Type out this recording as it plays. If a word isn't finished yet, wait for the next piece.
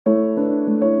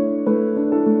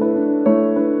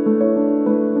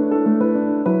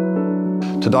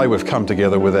Today we've come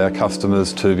together with our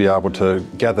customers to be able to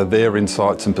gather their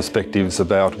insights and perspectives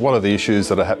about what are the issues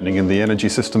that are happening in the energy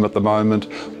system at the moment.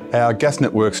 Our Gas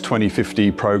Networks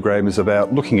 2050 program is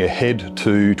about looking ahead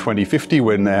to 2050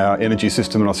 when our energy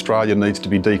system in Australia needs to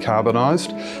be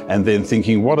decarbonised, and then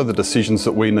thinking what are the decisions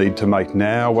that we need to make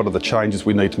now, what are the changes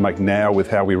we need to make now with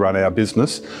how we run our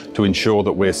business to ensure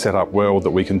that we're set up well,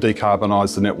 that we can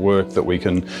decarbonise the network, that we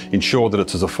can ensure that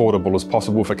it's as affordable as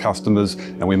possible for customers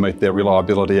and we meet their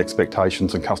reliability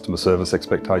expectations and customer service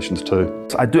expectations too.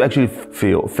 I do actually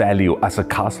feel value as a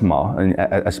customer, and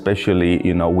especially,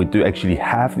 we do actually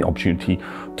have the opportunity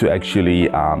to actually,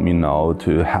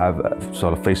 to have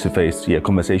sort of face-to-face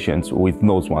conversations with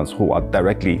those ones who are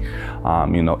directly,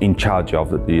 in charge of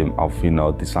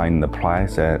designing the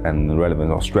price and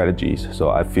relevant of strategies. So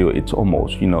I feel it's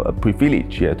almost, a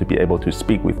privilege to be able to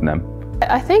speak with them.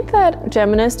 I think that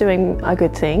Jemena is doing a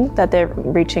good thing, that they're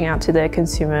reaching out to their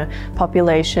consumer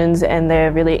populations and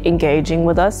they're really engaging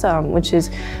with us, which is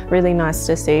really nice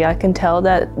to see. I can tell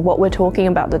that what we're talking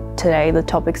about today, the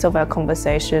topics of our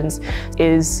conversations,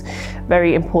 is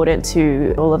very important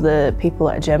to all of the people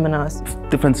at Jemena.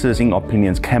 Differences in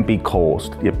opinions can be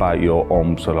caused by your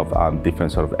own sort of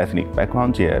different sort of ethnic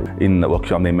backgrounds. In the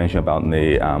workshop they mentioned about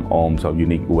the own sort of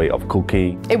unique way of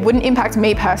cooking. It wouldn't impact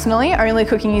me personally, only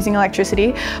cooking using electricity.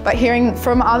 But hearing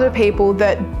from other people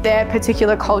that their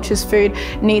particular culture's food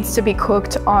needs to be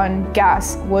cooked on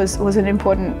gas was an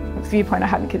important viewpoint I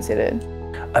hadn't considered.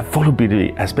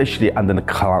 Affordability, especially under the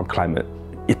current climate,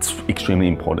 it's extremely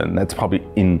important. That's probably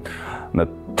in the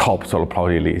top sort of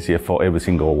priority list for every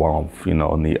single one of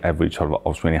on the average sort of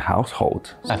Australian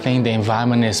household. I think the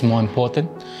environment is more important.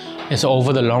 It's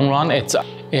over the long run.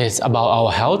 It's about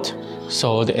our health.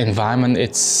 So the environment,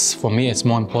 for me, it's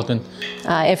more important.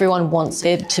 Everyone wants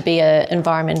there to be an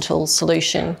environmental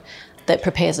solution that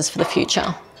prepares us for the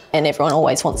future. And everyone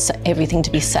always wants everything to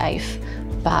be safe.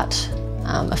 But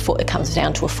it comes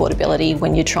down to affordability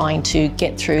when you're trying to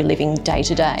get through living day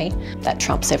to day. That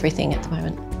trumps everything at the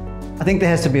moment. I think there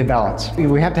has to be a balance.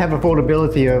 We have to have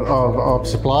affordability of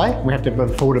supply, we have to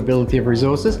have affordability of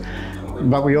resources,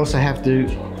 but we also have to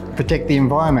protect the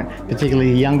environment,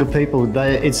 particularly younger people.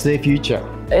 It's their future.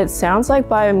 It sounds like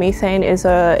biomethane is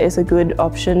a good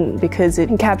option because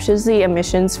it captures the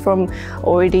emissions from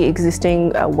already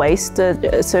existing waste,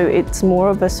 so it's more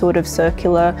of a sort of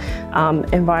circular,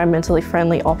 environmentally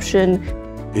friendly option.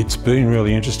 It's been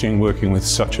really interesting working with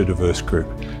such a diverse group,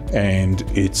 and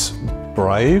it's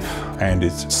brave and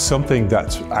it's something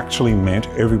that's actually meant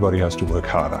everybody has to work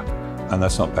harder. And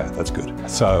that's not bad, that's good.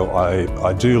 So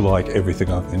I do like everything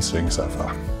I've been seeing so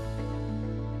far.